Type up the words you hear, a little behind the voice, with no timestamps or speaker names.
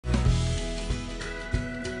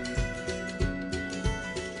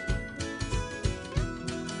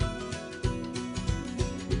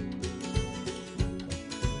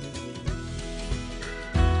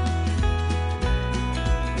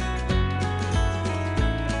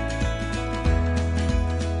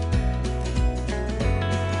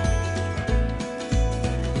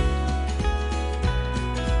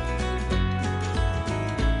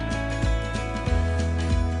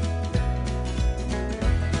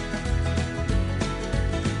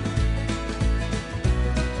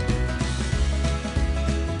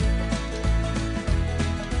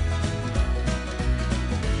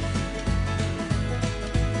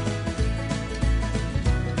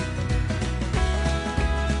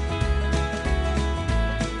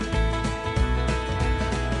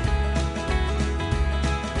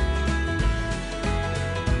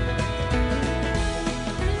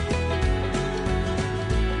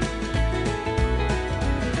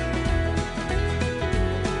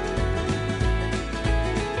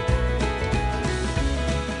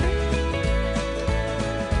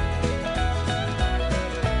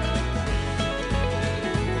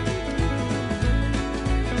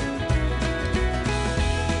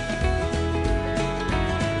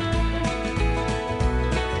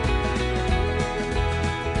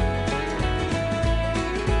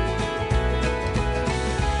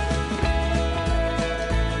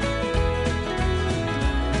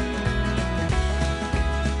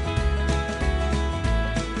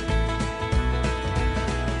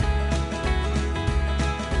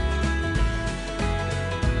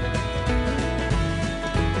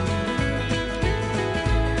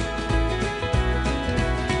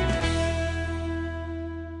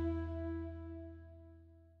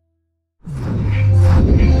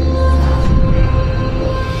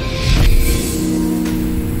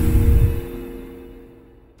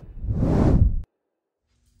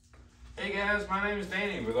Hey guys, my name is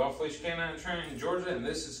Danny with Leash K9 Training in Georgia, and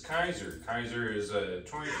this is Kaiser. Kaiser is a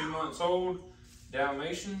 22 months old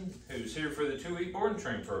Dalmatian who's here for the 2-week board and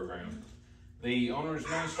train program. The owner's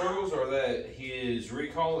main struggles are that his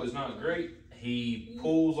recall is not great. He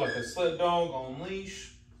pulls like a sled dog on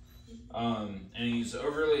leash, and he's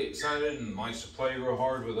overly excited and likes to play real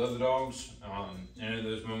hard with other dogs, and in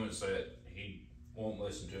those moments that he won't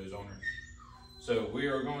listen to his owner. So we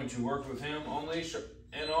are going to work with him on leash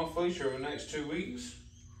and off leash over the next 2 weeks.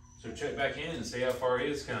 So check back in and see how far he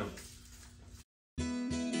has come.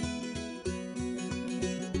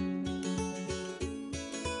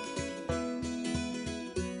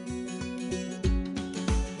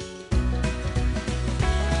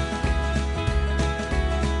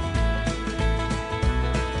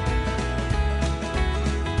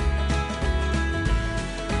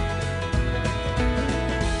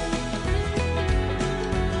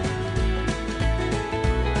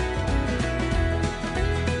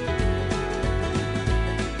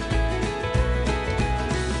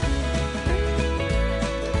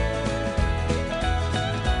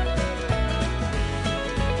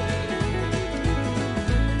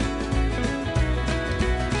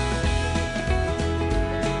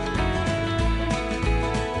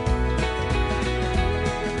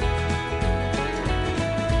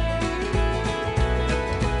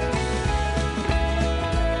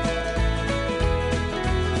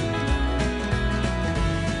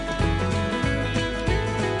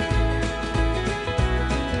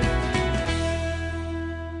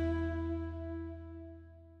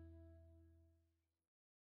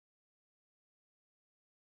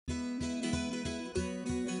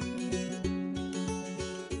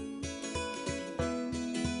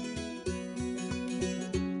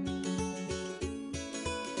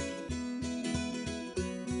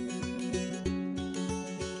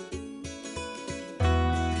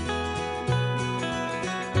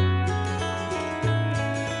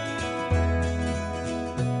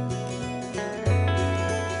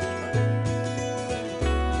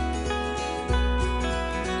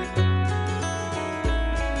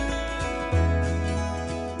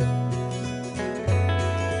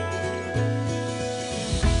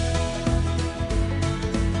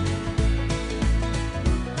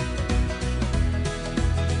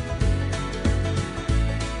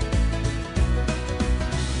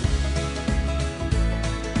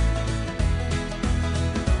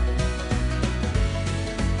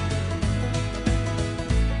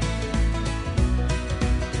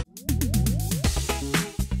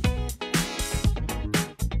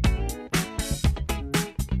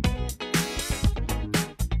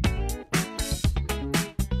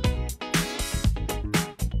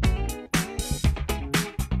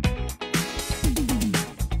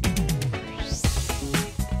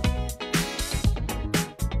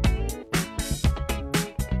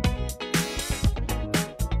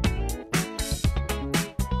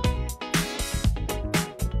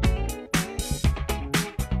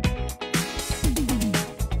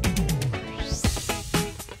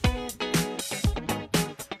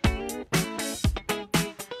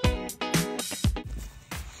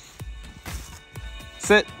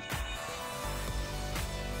 Sit.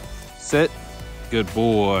 Sit. Good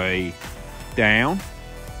boy. Down.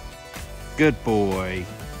 Good boy.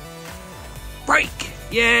 Break.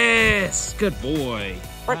 Yes. Good boy.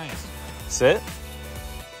 Break. Nice. Sit.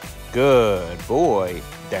 Good boy.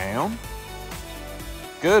 Down.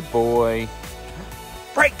 Good boy.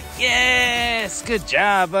 Break. Yes. Good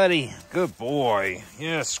job, buddy. Good boy.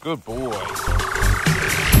 Yes, good boy.